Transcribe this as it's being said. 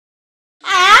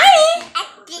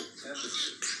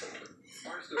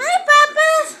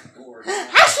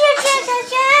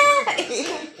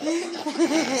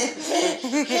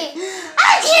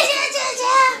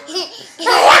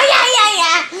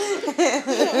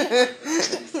You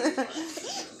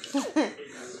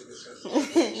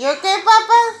okay,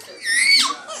 Papa?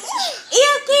 You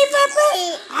okay, Papa?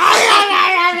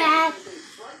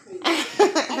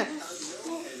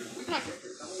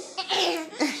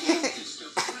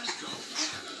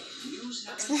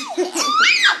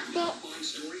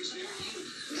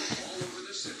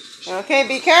 Okay,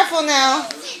 be careful now.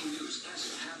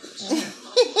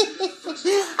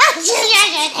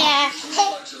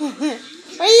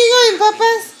 Where are you going,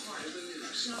 Papas?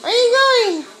 Where are you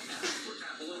going?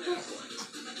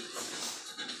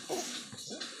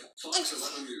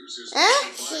 Huh?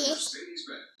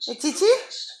 Chichi?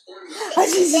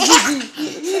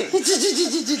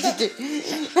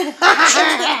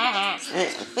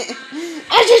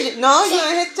 No,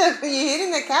 you're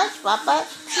hitting the couch, Papa.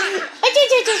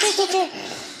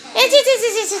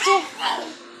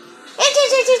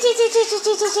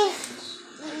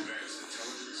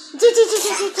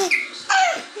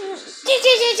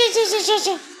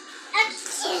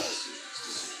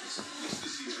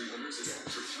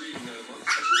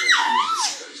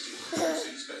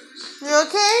 You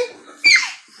okay?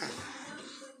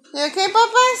 You okay,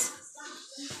 Papas?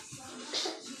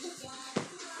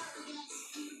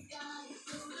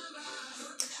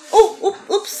 Oh,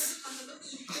 oops.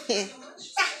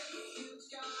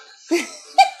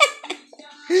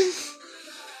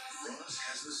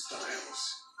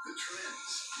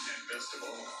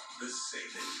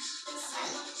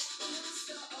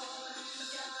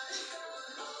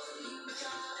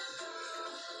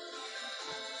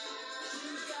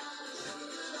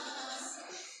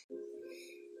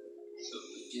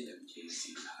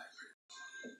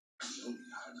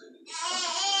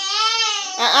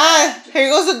 Here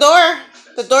goes the door.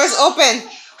 The door is open.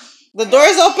 The door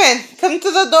is open. Come to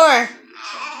the door.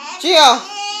 Gio.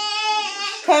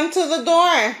 Come to the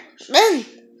door. Ben.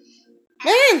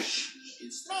 Ben.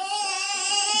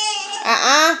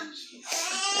 I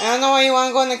don't know what you want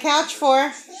to go on the couch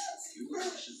for.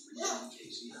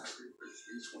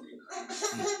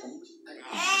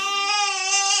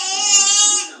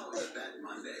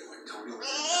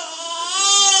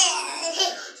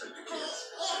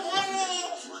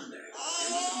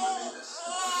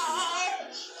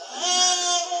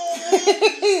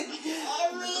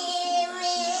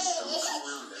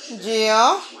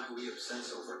 Gio,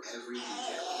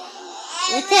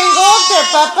 you can't go up there,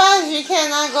 Papa. You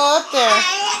cannot go up there.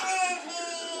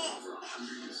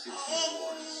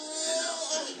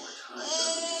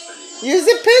 Use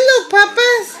a pillow,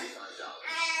 Papas.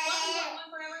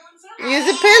 Use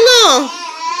a pillow.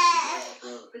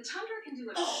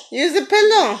 Use a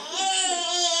pillow.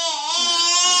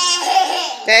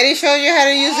 Daddy showed you how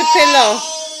to use a pillow.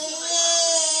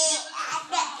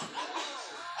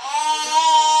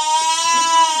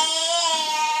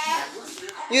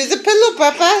 Use a pillow,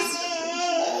 Papas.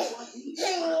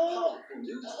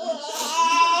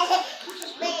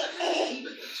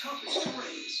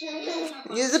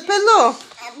 Use a pillow.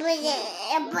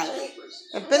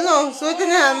 A pillow. Suelten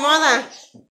la almohada.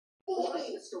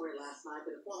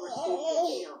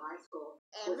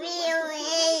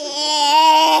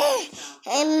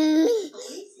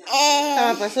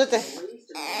 Toma, pues, súbete.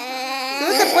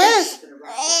 Súbete, pues.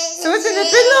 Súbete en el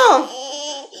pillow.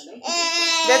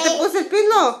 Ya te puse el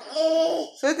pillow.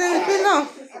 Súbete en el pillow.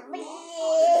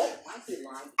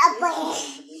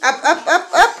 Up.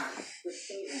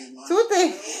 Súbete.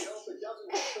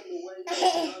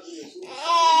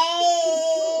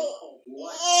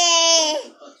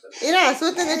 Mira,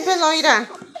 súbete en el pelo, mira.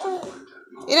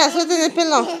 Mira, súbete en el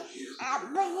pelo.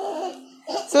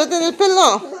 Súbete en el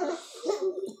pelo.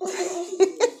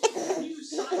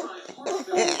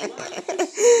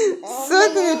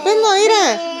 Súbete en el pelo, mira.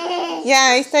 Ya,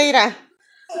 ahí está, mira.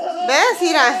 ¿Ves?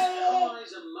 Mira.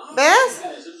 ¿Ves?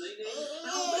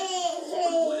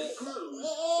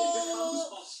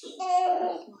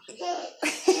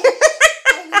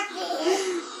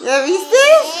 ¿Ya viste?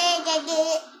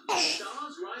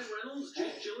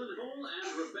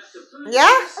 ¿Ya?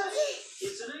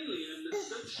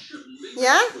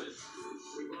 ¿Ya?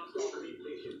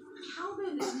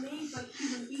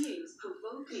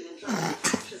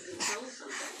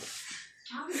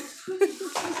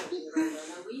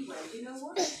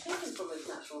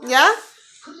 ¿Ya?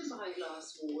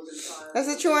 That's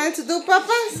what you wanted to do,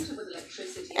 Papas?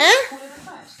 Eh?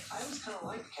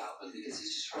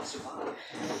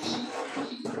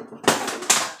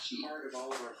 Part of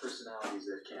all of our personalities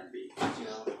that can be, you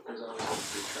know, there's always a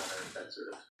big that sort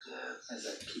of, as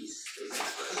that